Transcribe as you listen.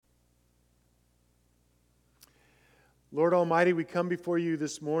Lord Almighty, we come before you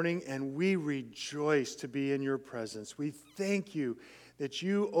this morning and we rejoice to be in your presence. We thank you that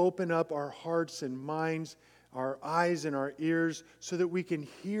you open up our hearts and minds, our eyes and our ears, so that we can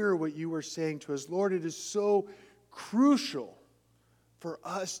hear what you are saying to us. Lord, it is so crucial for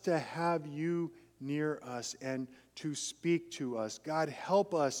us to have you near us and to speak to us. God,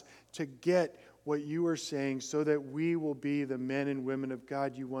 help us to get what you are saying so that we will be the men and women of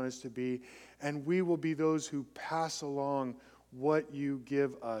God you want us to be, and we will be those who pass along what you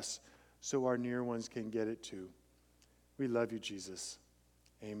give us so our near ones can get it too. We love you, Jesus.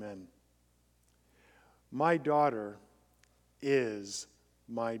 Amen. My daughter is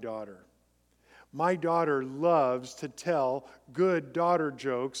my daughter. My daughter loves to tell good daughter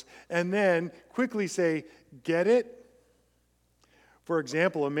jokes and then quickly say, "Get it?" For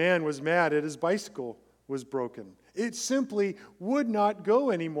example, a man was mad that his bicycle was broken. It simply would not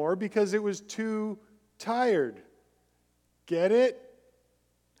go anymore because it was too tired. Get it?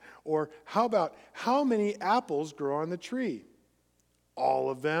 Or how about, how many apples grow on the tree? All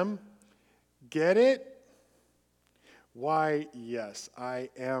of them. Get it? Why, yes, I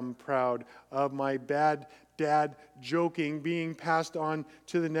am proud of my bad dad joking being passed on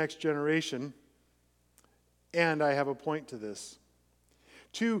to the next generation. And I have a point to this.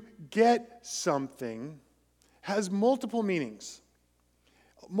 To get something has multiple meanings,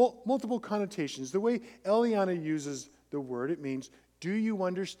 multiple connotations. The way Eliana uses the word, it means, do you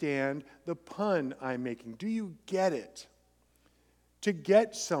understand the pun I'm making? Do you get it? To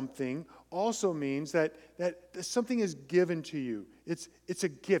get something also means that something is given to you. It's a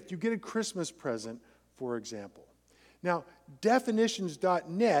gift. You get a Christmas present, for example. Now,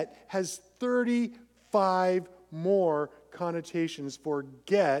 definitions.net has 35 more connotations for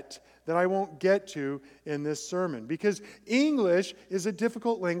get that I won't get to in this sermon, because English is a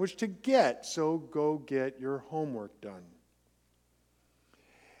difficult language to get, so go get your homework done.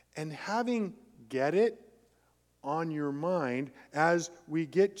 And having get it on your mind as we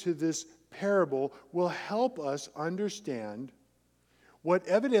get to this parable will help us understand what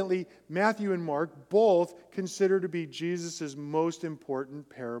evidently Matthew and Mark both consider to be Jesus' most important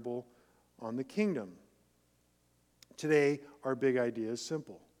parable on the kingdom. Today, our big idea is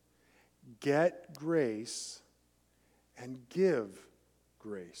simple. Get grace and give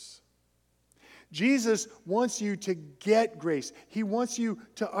grace. Jesus wants you to get grace. He wants you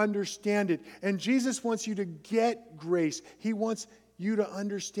to understand it. And Jesus wants you to get grace. He wants you to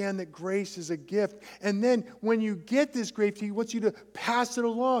understand that grace is a gift. And then when you get this grace, He wants you to pass it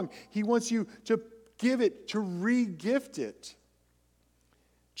along. He wants you to give it, to re-gift it.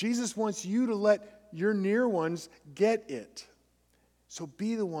 Jesus wants you to let your near ones get it. So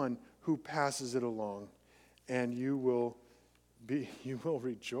be the one who passes it along, and you will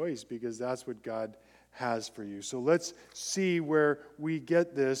rejoice, because that's what God has for you. So let's see where we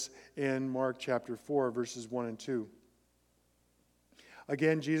get this in Mark chapter 4, verses 1 and 2.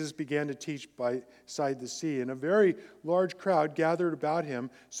 Again, Jesus began to teach beside the sea, and a very large crowd gathered about him,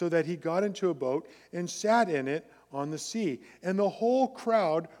 so that he got into a boat and sat in it on the sea. And the whole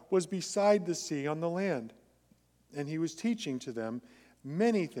crowd was beside the sea on the land. And he was teaching to them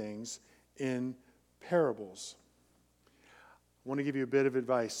many things in parables. I want to give you a bit of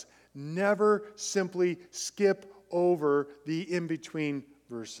advice. Never simply skip over the in-between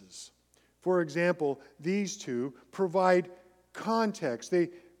verses. For example, these two provide context.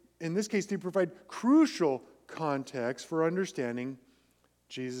 In this case, they provide crucial context for understanding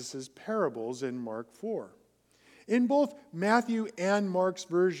Jesus' parables in Mark 4. In both Matthew and Mark's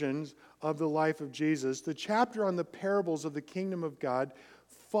versions of the life of Jesus, the chapter on the parables of the kingdom of God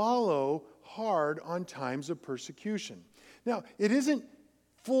follow hard on times of persecution. Now, it isn't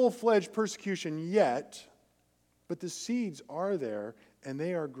full-fledged persecution yet, but the seeds are there and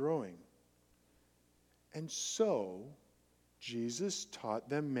they are growing. And so, Jesus taught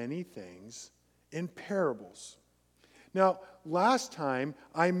them many things in parables. Now, last time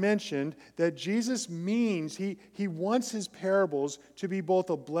I mentioned that Jesus means he wants his parables to be both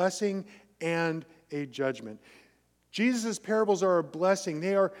a blessing and a judgment. Jesus' parables are a blessing.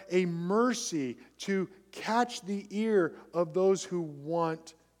 They are a mercy to catch the ear of those who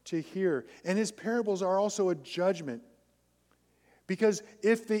want to hear. And his parables are also a judgment. Because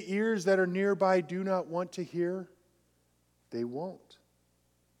if the ears that are nearby do not want to hear, they won't.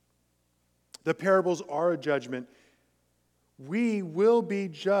 The parables are a judgment. We will be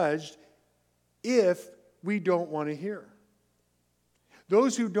judged if we don't want to hear.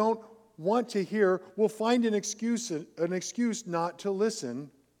 Those who don't want to hear will find an excuse not to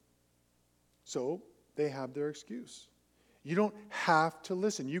listen. So they have their excuse. You don't have to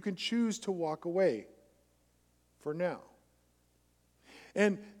listen. You can choose to walk away. for now.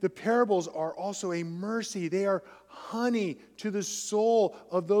 And the parables are also a mercy. They are honey to the soul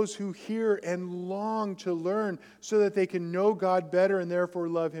of those who hear and long to learn so that they can know God better and therefore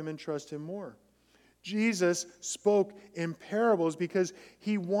love Him and trust Him more. Jesus spoke in parables because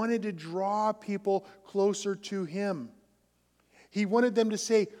He wanted to draw people closer to Him. He wanted them to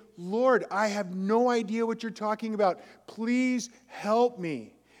say, Lord, I have no idea what you're talking about. Please help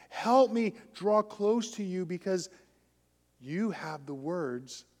me. Help me draw close to you because you have the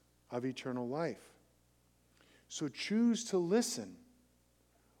words of eternal life. So choose to listen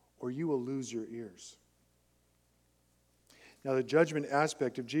or you will lose your ears. Now, the judgment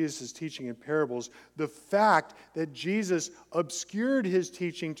aspect of Jesus' teaching in parables, the fact that Jesus obscured His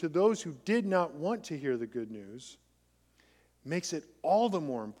teaching to those who did not want to hear the good news, makes it all the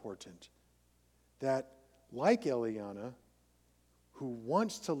more important that, like Eliana, who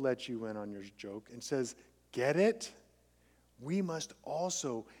wants to let you in on your joke and says, get it? We must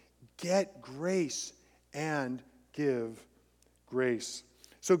also get grace and give grace.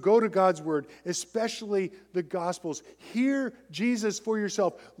 So go to God's Word, especially the Gospels. Hear Jesus for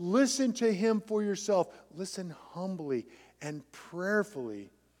yourself. Listen to Him for yourself. Listen humbly and prayerfully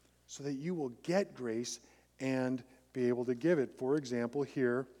so that you will get grace and be able to give it. For example,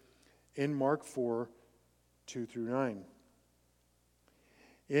 here in Mark 4, 2 through 9.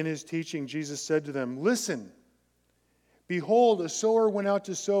 In His teaching, Jesus said to them, listen, behold, a sower went out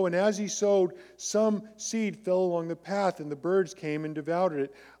to sow, and as he sowed, some seed fell along the path, and the birds came and devoured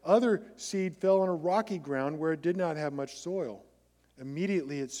it. Other seed fell on a rocky ground where it did not have much soil.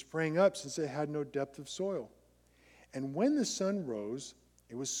 Immediately it sprang up, since it had no depth of soil. And when the sun rose,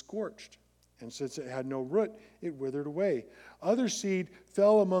 it was scorched, and since it had no root, it withered away. Other seed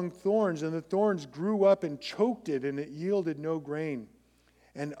fell among thorns, and the thorns grew up and choked it, and it yielded no grain.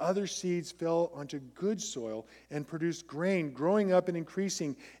 And other seeds fell onto good soil and produced grain, growing up and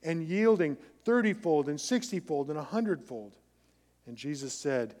increasing and yielding 30-fold and 60-fold and 100-fold. And Jesus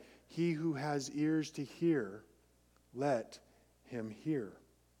said, he who has ears to hear, let him hear.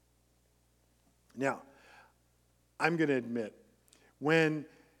 Now, I'm going to admit, when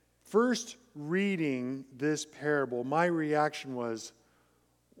first reading this parable, my reaction was,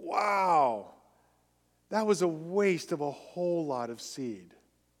 wow, that was a waste of a whole lot of seed.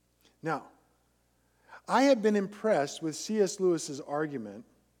 Now, I have been impressed with C.S. Lewis's argument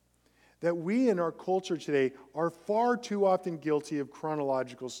that we in our culture today are far too often guilty of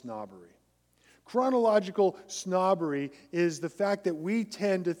chronological snobbery. Chronological snobbery is the fact that we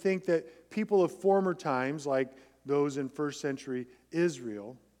tend to think that people of former times, like those in first century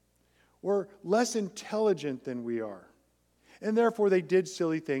Israel, were less intelligent than we are. And therefore they did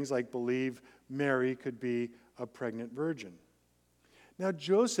silly things like believe Mary could be a pregnant virgin. Now,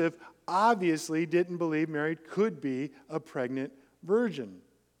 Joseph obviously didn't believe Mary could be a pregnant virgin.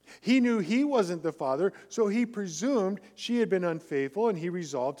 He knew he wasn't the father, so he presumed she had been unfaithful, and he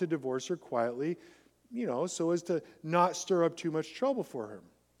resolved to divorce her quietly, so as to not stir up too much trouble for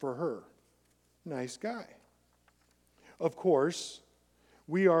her. Nice guy. Of course,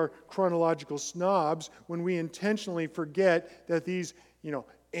 we are chronological snobs when we intentionally forget that these,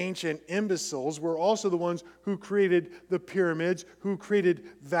 ancient imbeciles were also the ones who created the pyramids, who created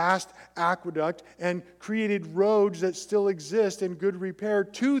vast aqueduct, and created roads that still exist in good repair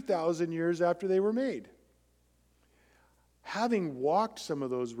 2,000 years after they were made. Having walked some of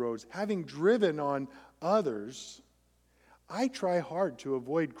those roads, having driven on others, I try hard to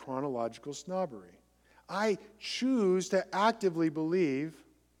avoid chronological snobbery. I choose to actively believe,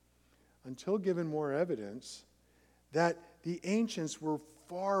 until given more evidence, that the ancients were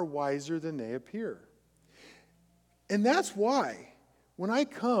far wiser than they appear. And that's why, when I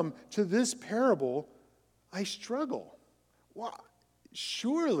come to this parable, I struggle. Well,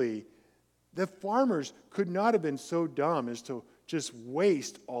 surely the farmers could not have been so dumb as to just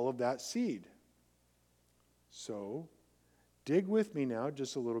waste all of that seed. So, dig with me now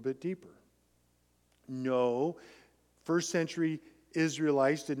just a little bit deeper. No, first century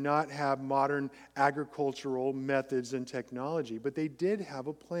Israelites did not have modern agricultural methods and technology, but they did have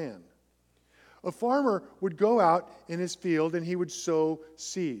a plan. A farmer would go out in his field and he would sow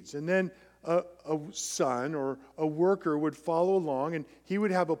seeds. And then a son or a worker would follow along and he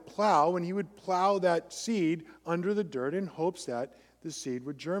would have a plow and he would plow that seed under the dirt in hopes that the seed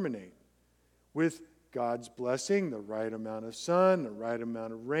would germinate. With God's blessing, the right amount of sun, the right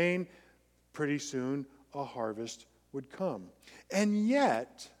amount of rain, pretty soon a harvest would come. And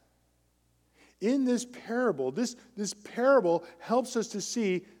yet, in this parable, this parable helps us to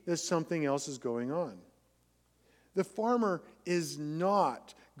see that something else is going on. The farmer is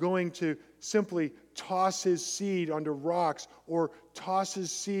not going to simply toss his seed onto rocks or toss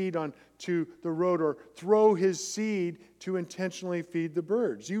his seed onto the road or throw his seed to intentionally feed the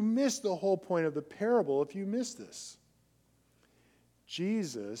birds. You miss the whole point of the parable if you miss this.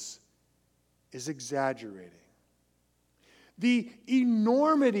 Jesus is exaggerating. The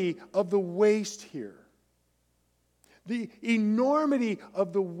enormity of the waste here, the enormity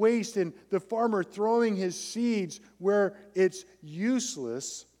of the waste in the farmer throwing his seeds where it's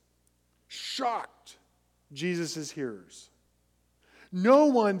useless, shocked Jesus' hearers. No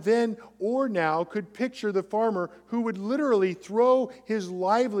one then or now could picture the farmer who would literally throw his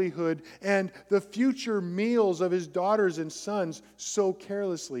livelihood and the future meals of his daughters and sons so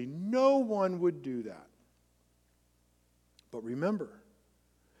carelessly. No one would do that. But remember,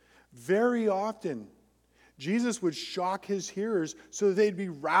 very often, Jesus would shock his hearers so they'd be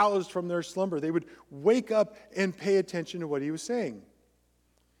roused from their slumber. They would wake up and pay attention to what he was saying.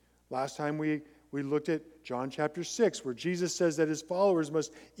 Last time we looked at John chapter 6, where Jesus says that his followers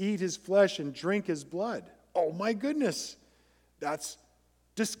must eat his flesh and drink his blood. Oh my goodness, that's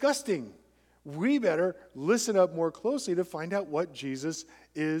disgusting. We better listen up more closely to find out what Jesus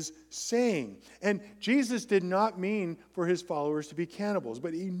is saying. And Jesus did not mean for his followers to be cannibals,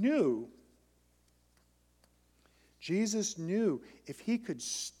 but Jesus knew if he could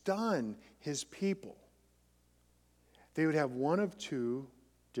stun his people, they would have one of two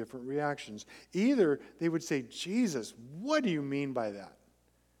different reactions. Either they would say, Jesus, what do you mean by that?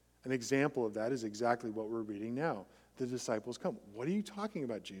 An example of that is exactly what we're reading now. The disciples come. What are you talking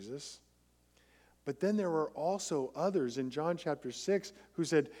about, Jesus? But then there were also others in John chapter 6 who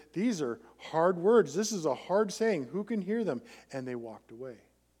said, these are hard words. This is a hard saying. Who can hear them? And they walked away.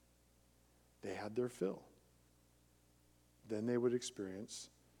 They had their fill. Then they would experience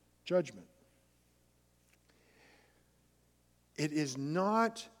judgment. It is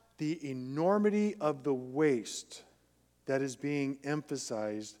not the enormity of the waste that is being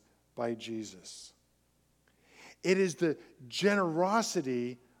emphasized by Jesus. It is the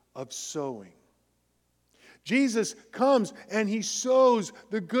generosity of sowing. Jesus comes and he sows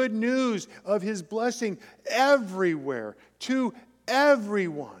the good news of his blessing everywhere to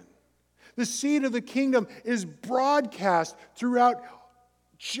everyone. The seed of the kingdom is broadcast throughout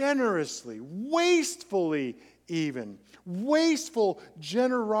generously, wastefully even. Wasteful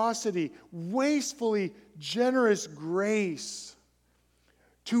generosity, wastefully generous grace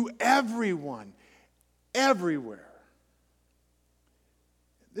to everyone, everywhere.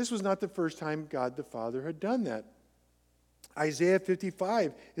 This was not the first time God the Father had done that. Isaiah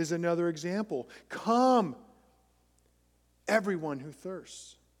 55 is another example. Come, everyone who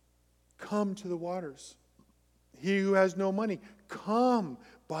thirsts, come to the waters. He who has no money, come,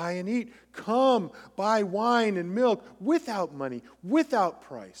 buy and eat. Come, buy wine and milk without money, without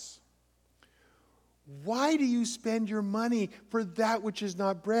price. Why do you spend your money for that which is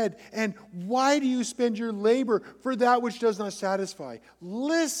not bread? And why do you spend your labor for that which does not satisfy?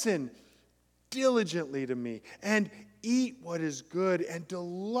 Listen diligently to me and eat what is good and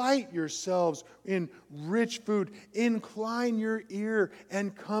delight yourselves in rich food. Incline your ear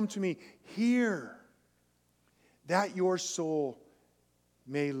and come to me. Hear that your soul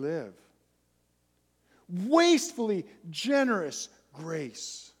may live. Wastefully generous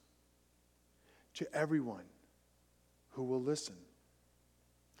grace to everyone who will listen.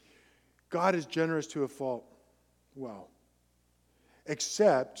 God is generous to a fault. Wow.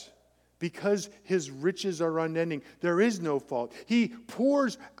 Except because his riches are unending, there is no fault. He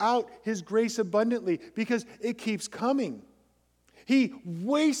pours out his grace abundantly because it keeps coming. He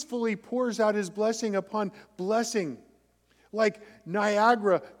wastefully pours out his blessing upon blessing. Like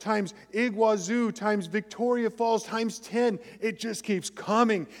Niagara times Iguazu times Victoria Falls times 10. It just keeps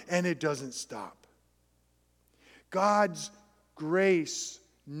coming and it doesn't stop. God's grace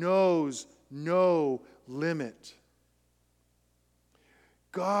knows no limit.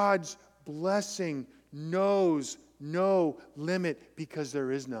 God's blessing knows no limit because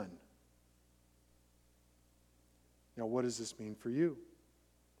there is none. Now, what does this mean for you?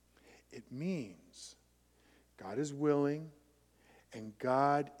 It means God is willing and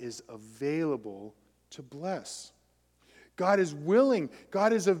God is available to bless. God is willing,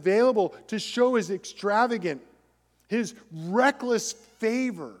 God is available to show his extravagant, his reckless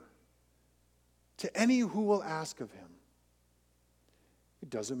favor to any who will ask of him. It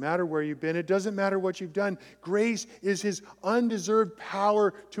doesn't matter where you've been. It doesn't matter what you've done. Grace is his undeserved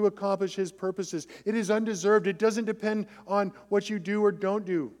power to accomplish his purposes. It is undeserved. It doesn't depend on what you do or don't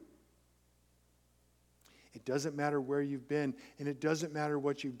do. It doesn't matter where you've been, and it doesn't matter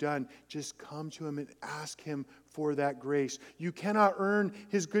what you've done. Just come to him and ask him for that grace. You cannot earn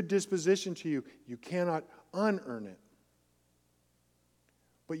His good disposition to you. You cannot unearn it.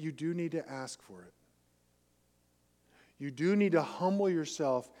 But you do need to ask for it. You do need to humble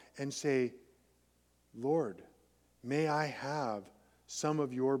yourself and say, Lord, may I have some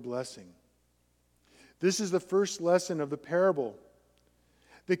of your blessing. This is the first lesson of the parable.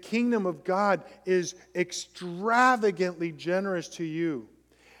 The kingdom of God is extravagantly generous to you.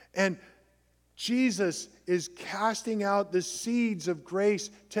 And Jesus is casting out the seeds of grace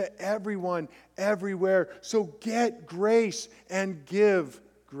to everyone, everywhere. So get grace and give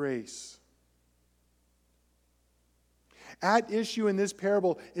grace. At issue in this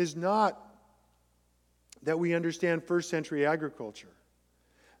parable is not that we understand first century agriculture.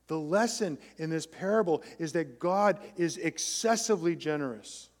 The lesson in this parable is that God is excessively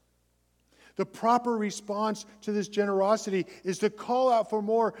generous. The proper response to this generosity is to call out for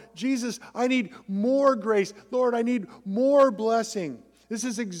more. Jesus, I need more grace. Lord, I need more blessing. This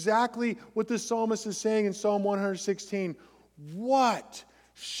is exactly what the psalmist is saying in Psalm 116. What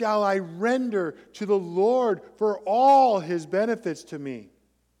shall I render to the Lord for all His benefits to me?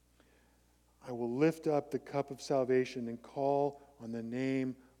 I will lift up the cup of salvation and call on the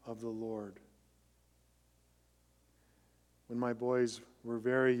name of the Lord. When my boys were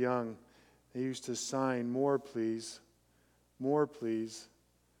very young, they used to sign, more please, more please.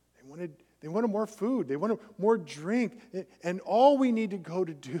 They wanted more food. They wanted more drink. And all we need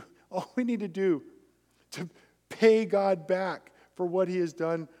to do to pay God back for what He has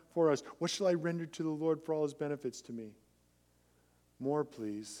done for us. What shall I render to the Lord for all His benefits to me? More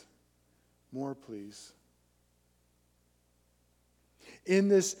please, more please. In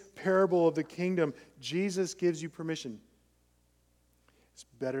this parable of the kingdom, Jesus gives you permission. It's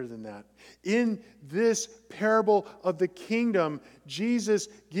better than that. In this parable of the kingdom, Jesus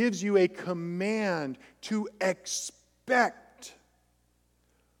gives you a command to expect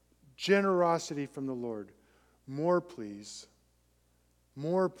generosity from the Lord. More please.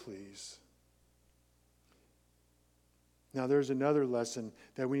 More please. Now there's another lesson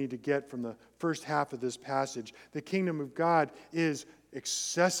that we need to get from the first half of this passage. The kingdom of God is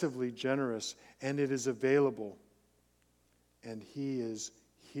excessively generous, and it is available. And He is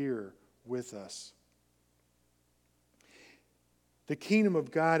here with us. The kingdom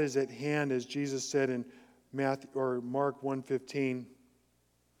of God is at hand, as Jesus said in Mark 1:15.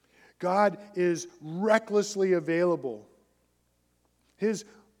 God is recklessly available. His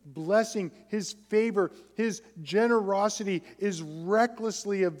blessing, His favor, His generosity is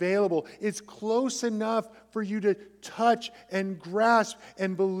recklessly available. It's close enough for you to touch and grasp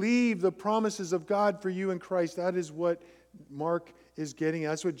and believe the promises of God for you in Christ. That is what Mark is getting at.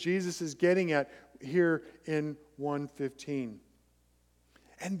 That's what Jesus is getting at here in 1:15.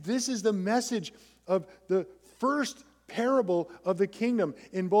 And this is the message of the first parable of the kingdom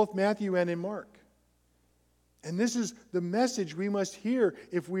in both Matthew and in Mark. And this is the message we must hear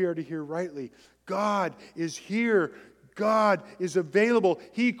if we are to hear rightly. God is here. God is available.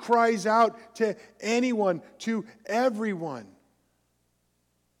 He cries out to anyone, to everyone.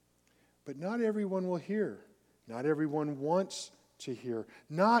 But not everyone will hear. Not everyone wants to hear.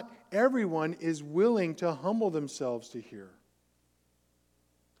 Not everyone is willing to humble themselves to hear.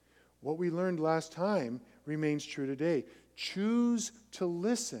 What we learned last time remains true today. Choose to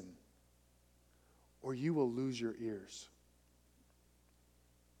listen, or you will lose your ears.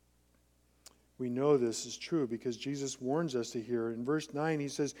 We know this is true because Jesus warns us to hear. In verse 9, He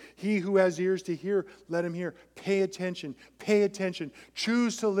says, "He who has ears to hear, let him hear." Pay attention. Pay attention.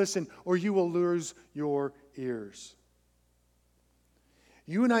 Choose to listen, or you will lose your ears.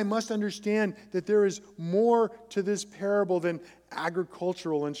 You and I must understand that there is more to this parable than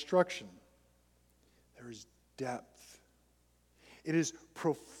agricultural instruction. There is depth. It is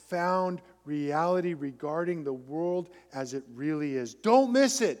profound reality regarding the world as it really is. Don't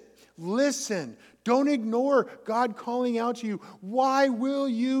miss it. Listen. Don't ignore God calling out to you. Why will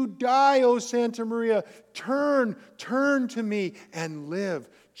you die, O Santa Maria? Turn to me and live.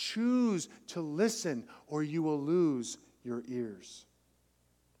 Choose to listen, or you will lose your ears.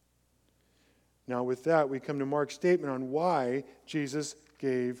 Now with that, we come to Mark's statement on why Jesus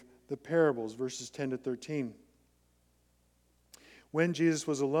gave the parables, verses 10 to 13. When Jesus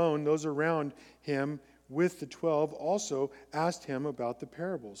was alone, those around Him with the 12 also asked Him about the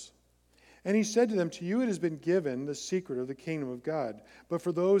parables. And He said to them, "To you it has been given the secret of the kingdom of God. But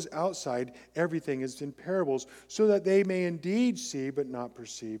for those outside, everything is in parables, so that they may indeed see but not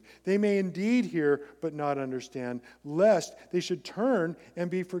perceive. They may indeed hear but not understand, lest they should turn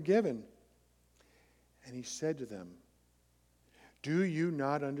and be forgiven." And He said to them, "Do you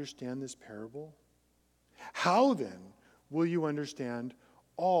not understand this parable? How then will you understand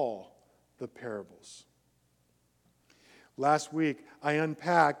all the parables? Last week, I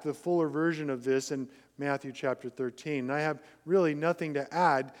unpacked the fuller version of this in Matthew chapter 13. And I have really nothing to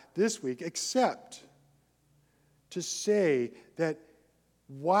add this week except to say that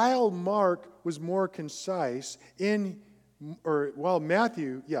while Mark was more concise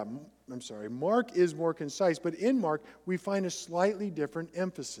Mark is more concise, but in Mark we find a slightly different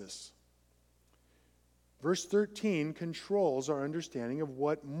emphasis. Verse 13 controls our understanding of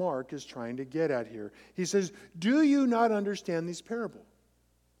what Mark is trying to get at here. He says, "Do you not understand this parable?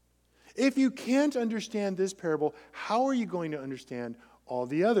 If you can't understand this parable, how are you going to understand all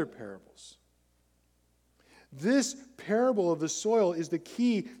the other parables?" This parable of the soil is the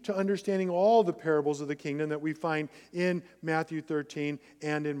key to understanding all the parables of the kingdom that we find in Matthew 13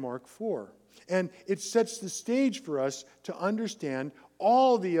 and in Mark 4. And it sets the stage for us to understand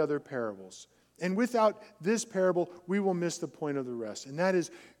all the other parables. And without this parable, we will miss the point of the rest. And that is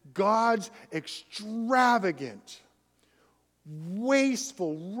God's extravagant,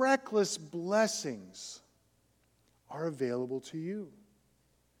 wasteful, reckless blessings are available to you.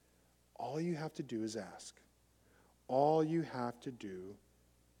 All you have to do is ask. All you have to do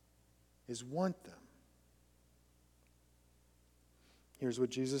is want them. Here's what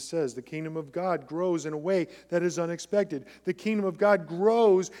Jesus says. The kingdom of God grows in a way that is unexpected. The kingdom of God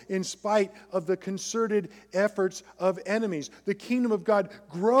grows in spite of the concerted efforts of enemies. The kingdom of God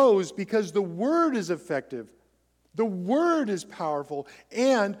grows because the word is effective. The word is powerful,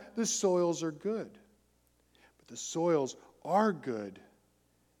 and the soils are good. But the soils are good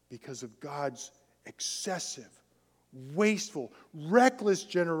because of God's excessive, wasteful, reckless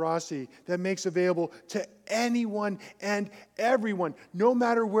generosity that makes available to anyone and everyone, no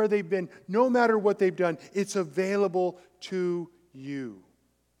matter where they've been, no matter what they've done. It's available to you.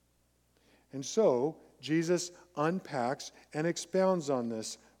 And so, Jesus unpacks and expounds on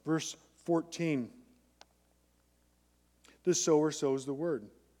this. Verse 14. The sower sows the word.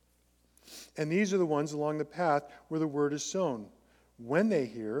 And these are the ones along the path where the word is sown. When they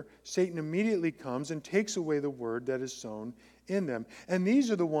hear, Satan immediately comes and takes away the word that is sown in them. And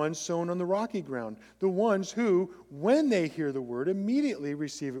these are the ones sown on the rocky ground, the ones who, when they hear the word, immediately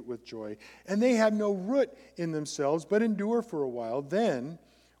receive it with joy. And they have no root in themselves, but endure for a while. Then,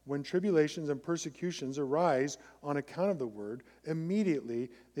 when tribulations and persecutions arise on account of the word, immediately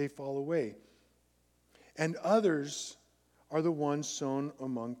they fall away. And others are the ones sown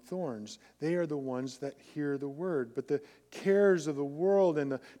among thorns. They are the ones that hear the word, but the cares of the world and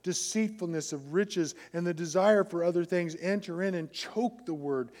the deceitfulness of riches and the desire for other things enter in and choke the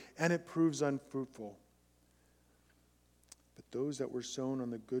word, and it proves unfruitful. But those that were sown on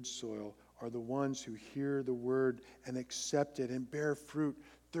the good soil are the ones who hear the word and accept it and bear fruit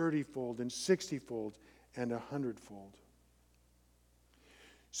 30-fold and 60-fold and 100-fold.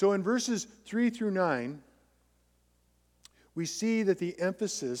 So in verses 3 through 9, we see that the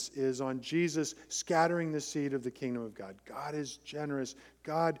emphasis is on Jesus scattering the seed of the kingdom of God. God is generous.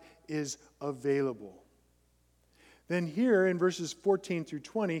 God is available. Then here in verses 14 through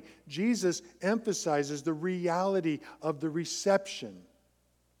 20, Jesus emphasizes the reality of the reception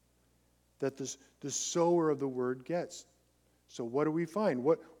that the sower of the word gets. So what do we find?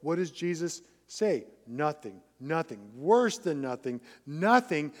 What does Jesus say? Nothing. Worse than nothing.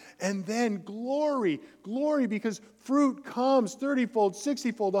 And then glory, because fruit comes 30-fold,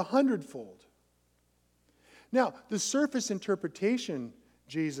 60-fold, 100-fold. Now, the surface interpretation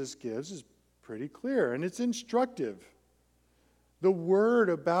Jesus gives is pretty clear, and it's instructive. The word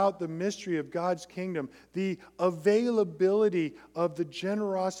about the mystery of God's kingdom, the availability of the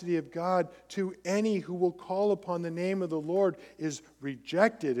generosity of God to any who will call upon the name of the Lord is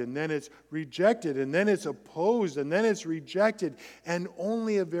rejected, and then it's rejected, and then it's opposed, and then it's rejected, and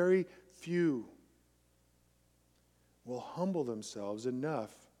only a very few will humble themselves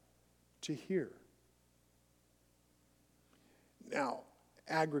enough to hear. Now,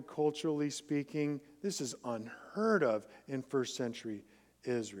 agriculturally speaking, this is unheard of in first century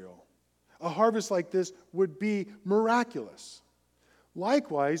Israel. A harvest like this would be miraculous.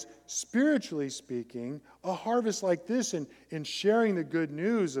 Likewise, spiritually speaking, a harvest like this in sharing the good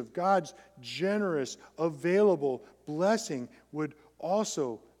news of God's generous, available blessing would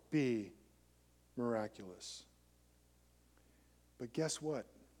also be miraculous. But guess what?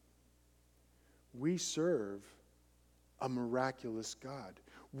 We serve a miraculous God.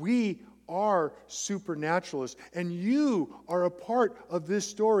 We are supernaturalists, and you are a part of this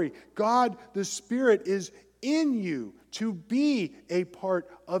story. God, the Spirit, is in you to be a part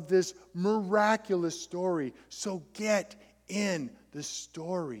of this miraculous story. So get in the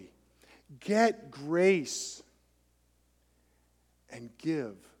story. Get grace and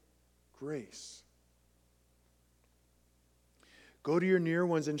give grace. Go to your near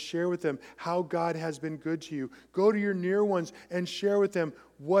ones and share with them how God has been good to you. Go to your near ones and share with them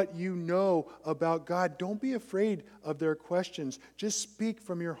what you know about God. Don't be afraid of their questions. Just speak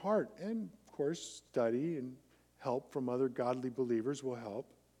from your heart. And, of course, study and help from other godly believers will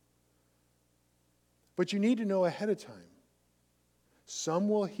help. But you need to know ahead of time. Some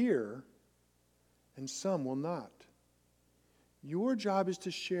will hear and some will not. Your job is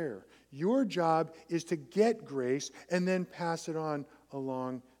to share. Your job is to get grace and then pass it on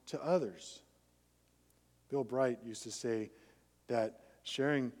along to others. Bill Bright used to say that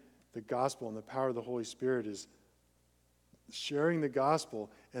sharing the gospel and the power of the Holy Spirit is sharing the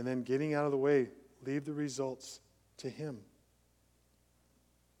gospel and then getting out of the way. Leave the results to Him.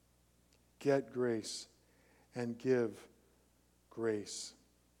 Get grace and give grace.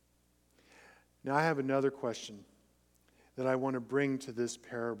 Now I have another question that I want to bring to this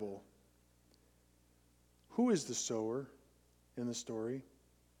parable. Who is the sower in the story?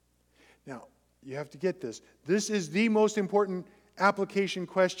 Now, you have to get this. This is the most important application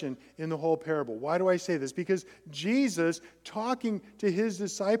question in the whole parable. Why do I say this? Because Jesus, talking to His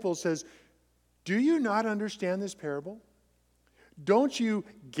disciples, says, do you not understand this parable? Don't you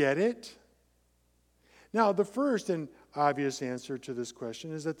get it? Now, the first and obvious answer to this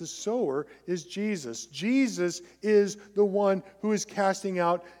question is that the sower is Jesus. Jesus is the one who is casting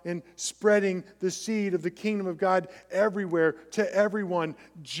out and spreading the seed of the kingdom of God everywhere to everyone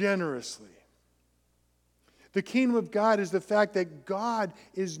generously. The kingdom of God is the fact that God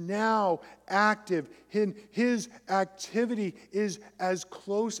is now active. His activity is as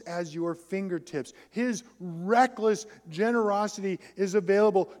close as your fingertips. His reckless generosity is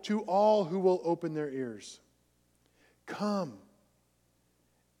available to all who will open their ears. Come,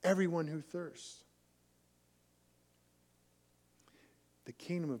 everyone who thirsts. The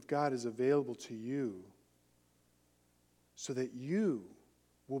kingdom of God is available to you so that you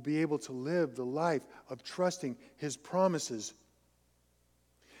will be able to live the life of trusting His promises.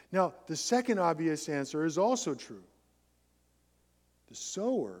 Now, the second obvious answer is also true. The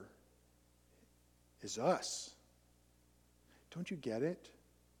sower is us. Don't you get it?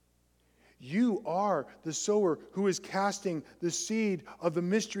 You are the sower who is casting the seed of the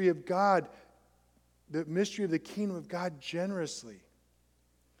mystery of God, the mystery of the kingdom of God generously.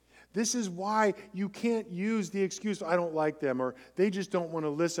 This is why you can't use the excuse, I don't like them, or they just don't want to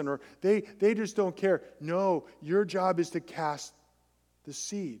listen, or they just don't care. No, your job is to cast the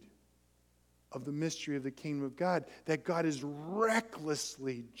seed of the mystery of the kingdom of God, that God is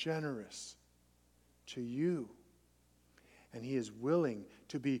recklessly generous to you. And He is willing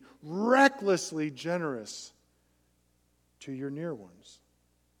to be recklessly generous to your near ones.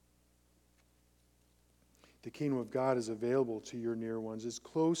 The kingdom of God is available to your near ones as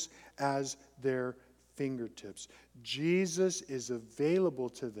close as their fingertips. Jesus is available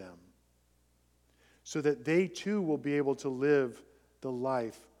to them so that they too will be able to live the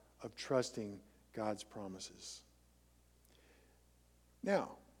life of trusting God's promises. Now,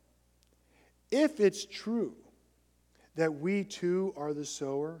 if it's true that we too are the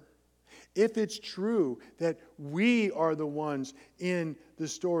sower, if it's true that we are the ones in the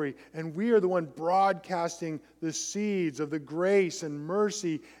story and we are the one broadcasting the seeds of the grace and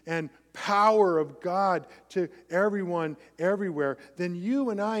mercy and power of God to everyone everywhere, then you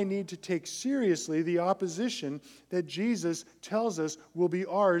and I need to take seriously the opposition that Jesus tells us will be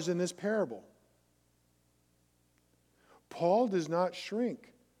ours in this parable. Paul does not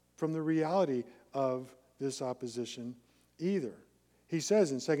shrink from the reality of this opposition either. He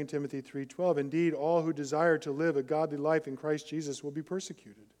says in 2 Timothy 3:12, indeed, all who desire to live a godly life in Christ Jesus will be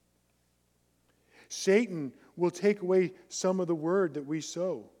persecuted. Satan will take away some of the word that we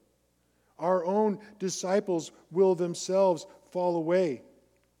sow. Our own disciples will themselves fall away.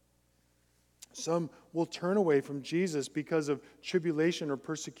 Some will turn away from Jesus because of tribulation or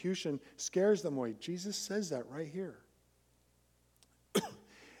persecution scares them away. Jesus says that right here.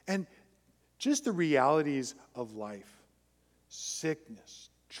 And just the realities of life, sickness,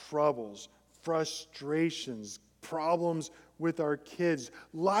 troubles, frustrations, problems with our kids.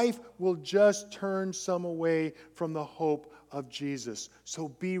 Life will just turn some away from the hope of Jesus. So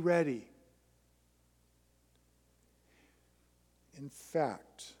be ready. In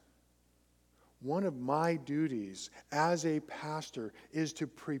fact, one of my duties as a pastor is to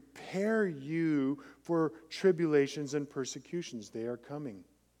prepare you for tribulations and persecutions. They are coming.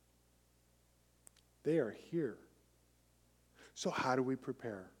 They are here. So how do we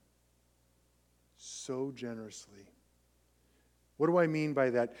prepare? So generously. What do I mean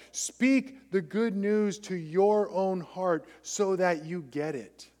by that? Speak the good news to your own heart so that you get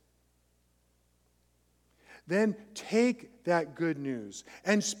it. Then take that good news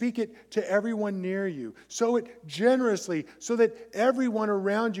and speak it to everyone near you. Sow it generously so that everyone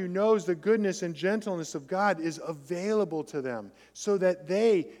around you knows the goodness and gentleness of God is available to them so that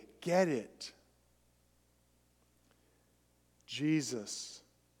they get it. Jesus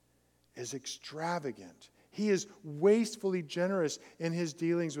is extravagant. He is wastefully generous in his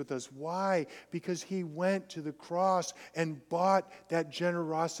dealings with us. Why? Because he went to the cross and bought that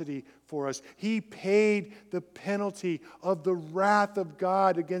generosity for us. He paid the penalty of the wrath of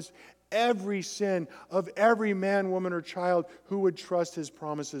God against every sin of every man, woman, or child who would trust his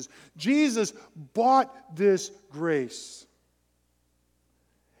promises. Jesus bought this grace.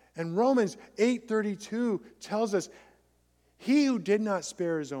 And Romans 8:32 tells us, he who did not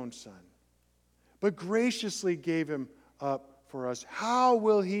spare his own son, but graciously gave him up for us, how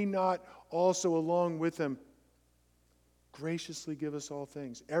will he not also along with him graciously give us all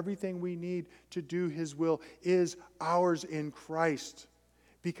things? Everything we need to do his will is ours in Christ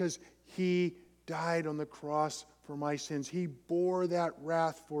because he died on the cross for my sins. He bore that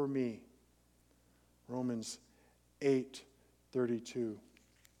wrath for me. Romans 8:32.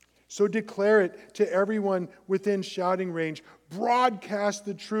 So declare it to everyone within shouting range. Broadcast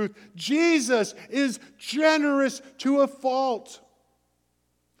the truth. Jesus is generous to a fault.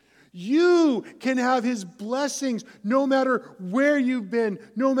 You can have his blessings no matter where you've been,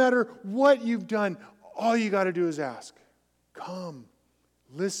 no matter what you've done. All you got to do is ask. Come,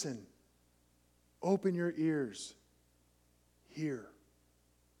 listen, open your ears, hear.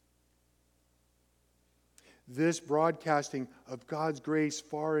 This broadcasting of God's grace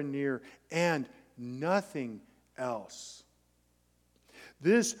far and near, and nothing else.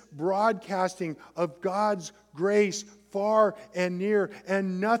 This broadcasting of God's grace far and near,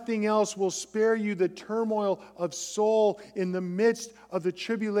 and nothing else will spare you the turmoil of soul in the midst of the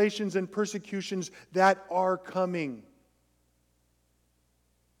tribulations and persecutions that are coming.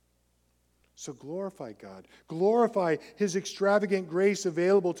 So glorify God. Glorify his extravagant grace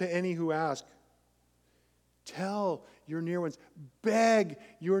available to any who ask. Tell your near ones. Beg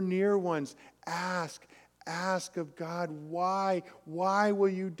your near ones. Ask. Ask of God, why? Why will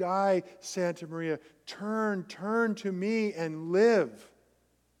you die, Santa Maria? Turn to me and live.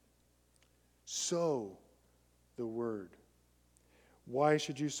 Sow the word. Why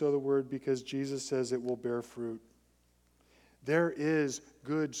should you sow the word? Because Jesus says it will bear fruit. There is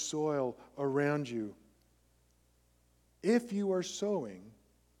good soil around you. If you are sowing,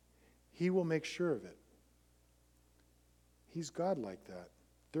 he will make sure of it. He's God like that.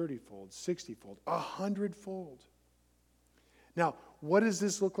 30-fold, 60-fold, 100-fold. Now, what does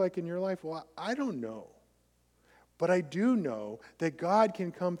this look like in your life? Well, I don't know. But I do know that God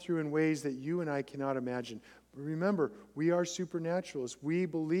can come through in ways that you and I cannot imagine. But remember, we are supernaturalists. We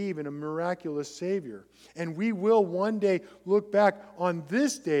believe in a miraculous Savior. And we will one day look back on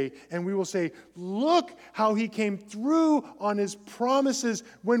this day and we will say, look how he came through on his promises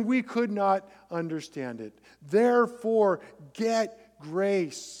when we could not understand it. Therefore, get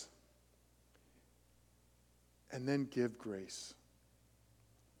grace. And then give grace.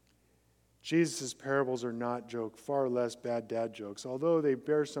 Jesus' parables are not jokes, far less bad dad jokes, although they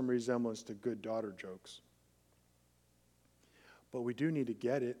bear some resemblance to good daughter jokes. But we do need to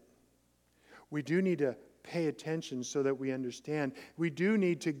get it. We do need to pay attention so that we understand. We do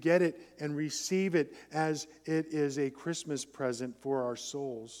need to get it and receive it as it is a Christmas present for our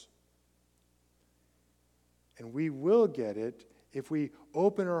souls. And we will get it if we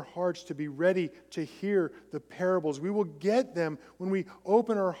open our hearts to be ready to hear the parables. We will get them when we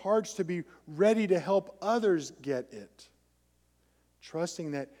open our hearts to be ready to help others get it,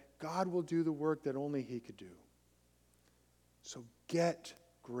 trusting that God will do the work that only he could do. So get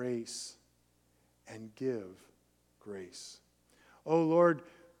grace and give grace. Oh Lord,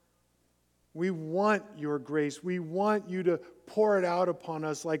 we want your grace. We want you to pour it out upon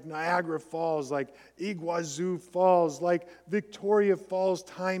us like Niagara Falls, like Iguazu Falls, like Victoria Falls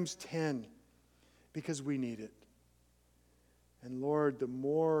times 10, because we need it. And Lord, the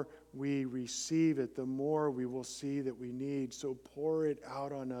more we receive it, the more we will see that we need. So pour it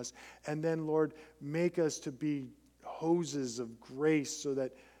out on us. And then, Lord, make us to be hoses of grace so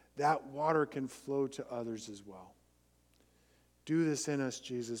that that water can flow to others as well. Do this in us,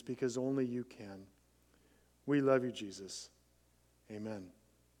 Jesus, because only you can. We love you, Jesus. Amen.